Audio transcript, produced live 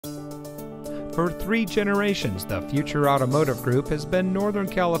For 3 generations, the Future Automotive Group has been Northern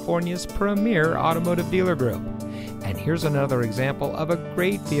California's premier automotive dealer group. And here's another example of a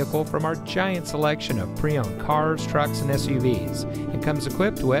great vehicle from our giant selection of pre-owned cars, trucks, and SUVs. It comes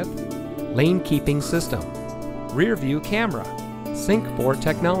equipped with lane keeping system, rear view camera, Sync 4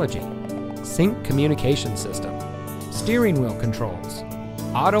 technology, sync communication system, steering wheel controls,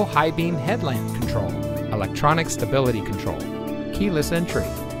 auto high beam headlamp control, electronic stability control, keyless entry,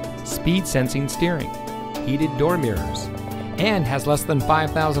 speed sensing steering, heated door mirrors, and has less than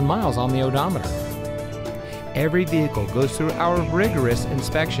 5,000 miles on the odometer. Every vehicle goes through our rigorous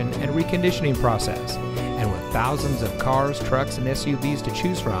inspection and reconditioning process, and with thousands of cars, trucks, and SUVs to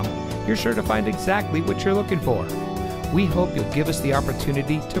choose from, you're sure to find exactly what you're looking for. We hope you'll give us the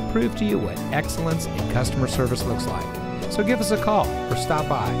opportunity to prove to you what excellence in customer service looks like. So give us a call or stop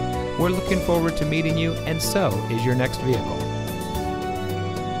by. We're looking forward to meeting you, and so is your next vehicle.